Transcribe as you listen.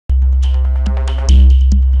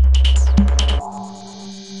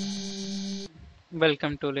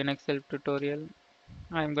Welcome to Linux Help tutorial.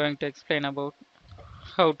 I am going to explain about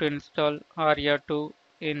how to install Aria2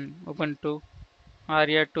 in Ubuntu.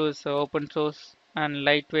 Aria2 is an open source and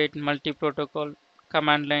lightweight multi-protocol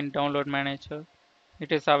command line download manager.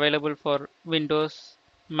 It is available for Windows,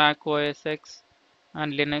 Mac OS X,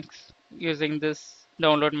 and Linux. Using this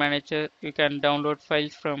download manager, you can download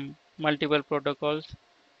files from multiple protocols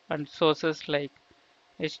and sources like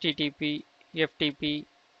HTTP, FTP,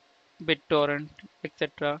 BitTorrent,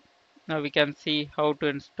 etc. Now we can see how to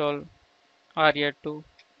install Aria2.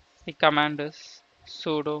 The command is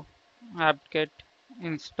sudo apt-get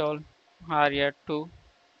install Aria2.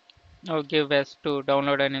 Now give us to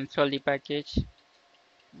download and install the package.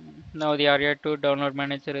 Now the Aria2 download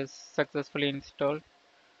manager is successfully installed.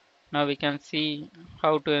 Now we can see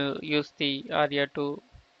how to use the Aria2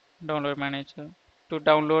 download manager. To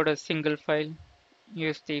download a single file,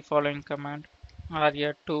 use the following command: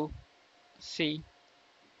 aria2 c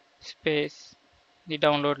space the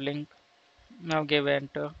download link. Now give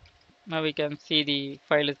enter. Now we can see the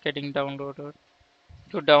file is getting downloaded.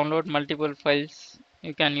 To download multiple files,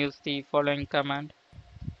 you can use the following command: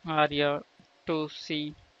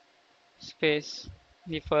 aria2c space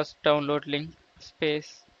the first download link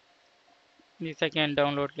space the second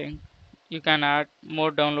download link. You can add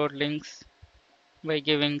more download links by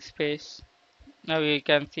giving space. Now you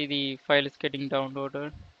can see the file is getting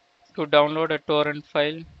downloaded. To download a torrent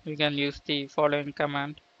file, you can use the following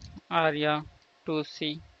command: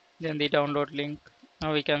 aria2c then the download link.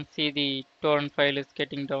 Now we can see the torrent file is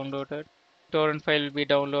getting downloaded. Torrent file will be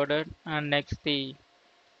downloaded, and next the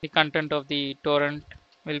content of the torrent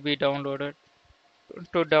will be downloaded.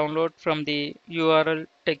 To download from the URL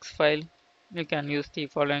text file, you can use the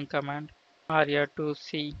following command: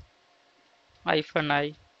 aria2c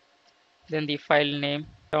 -i then the file name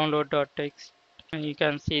download.txt, and you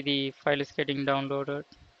can see the file is getting downloaded.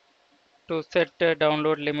 To set a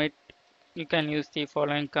download limit, you can use the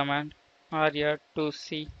following command: aria2c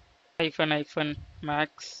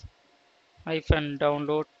 -max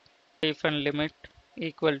download limit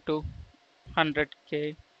equal to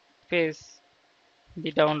 100k. Paste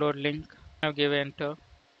the download link. Now give enter.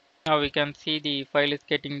 Now we can see the file is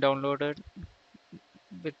getting downloaded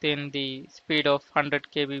within the speed of 100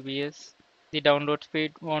 kbps. The download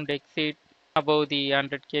speed won't exceed above the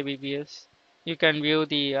 100 kbps. You can view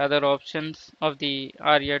the other options of the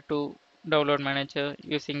Aria2 download manager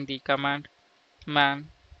using the command man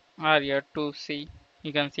Aria2c.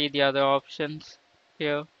 You can see the other options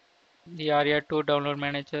here. The Aria2 download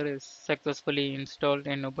manager is successfully installed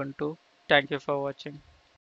in Ubuntu. Thank you for watching.